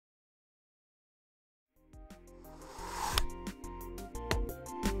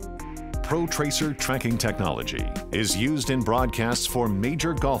Protracer tracking technology is used in broadcasts for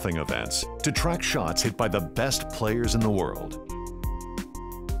major golfing events to track shots hit by the best players in the world.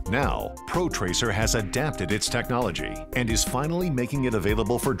 Now, Protracer has adapted its technology and is finally making it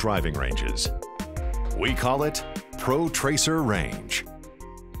available for driving ranges. We call it Protracer Range.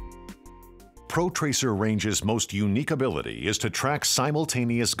 Protracer Range's most unique ability is to track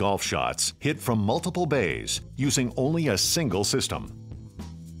simultaneous golf shots hit from multiple bays using only a single system.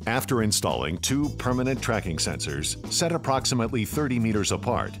 After installing two permanent tracking sensors set approximately 30 meters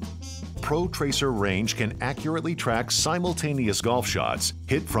apart, Protracer Range can accurately track simultaneous golf shots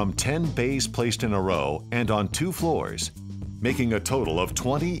hit from 10 bays placed in a row and on 2 floors, making a total of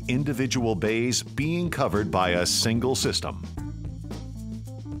 20 individual bays being covered by a single system.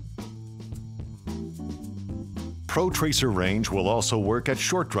 Protracer Range will also work at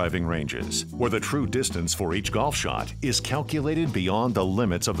short driving ranges, where the true distance for each golf shot is calculated beyond the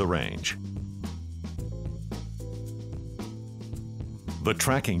limits of the range. The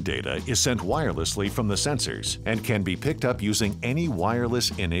tracking data is sent wirelessly from the sensors and can be picked up using any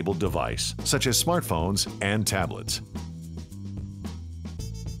wireless-enabled device, such as smartphones and tablets.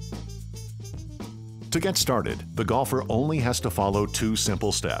 To get started, the golfer only has to follow 2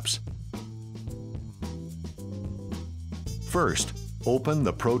 simple steps. First, open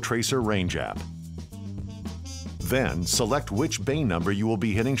the Protracer Range app. Then, select which bay number you will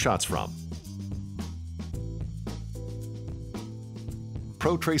be hitting shots from.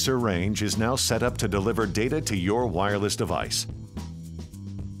 Protracer Range is now set up to deliver data to your wireless device.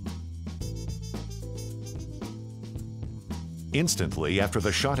 Instantly after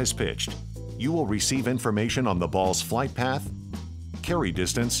the shot is pitched, you will receive information on the ball's flight path, carry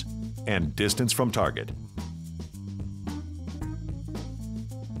distance, and distance from target.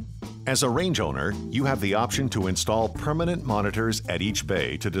 As a range owner, you have the option to install permanent monitors at each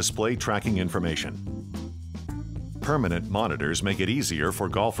bay to display tracking information. Permanent monitors make it easier for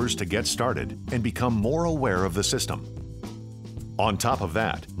golfers to get started and become more aware of the system. On top of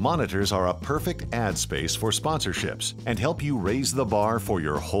that, monitors are a perfect ad space for sponsorships and help you raise the bar for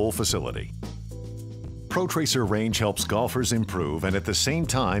your whole facility. Protracer Range helps golfers improve and at the same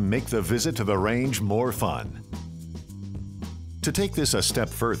time make the visit to the range more fun. To take this a step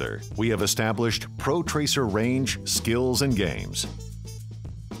further, we have established Protracer Range Skills and Games.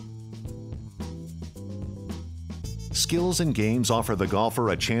 Skills and Games offer the golfer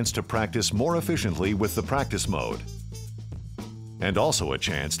a chance to practice more efficiently with the practice mode, and also a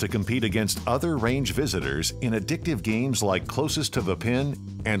chance to compete against other range visitors in addictive games like Closest to the Pin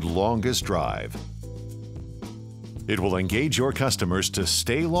and Longest Drive. It will engage your customers to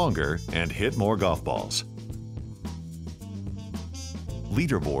stay longer and hit more golf balls.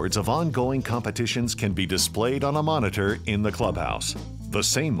 Leaderboards of ongoing competitions can be displayed on a monitor in the clubhouse. The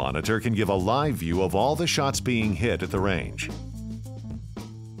same monitor can give a live view of all the shots being hit at the range.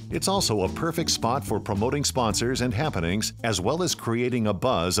 It's also a perfect spot for promoting sponsors and happenings, as well as creating a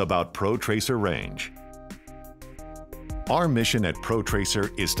buzz about Protracer Range. Our mission at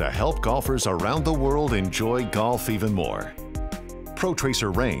Protracer is to help golfers around the world enjoy golf even more.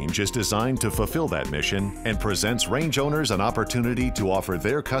 Protracer Range is designed to fulfill that mission and presents range owners an opportunity to offer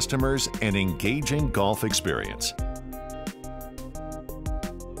their customers an engaging golf experience.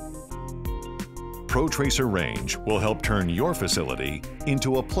 Protracer Range will help turn your facility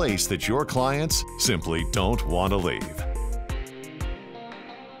into a place that your clients simply don't want to leave.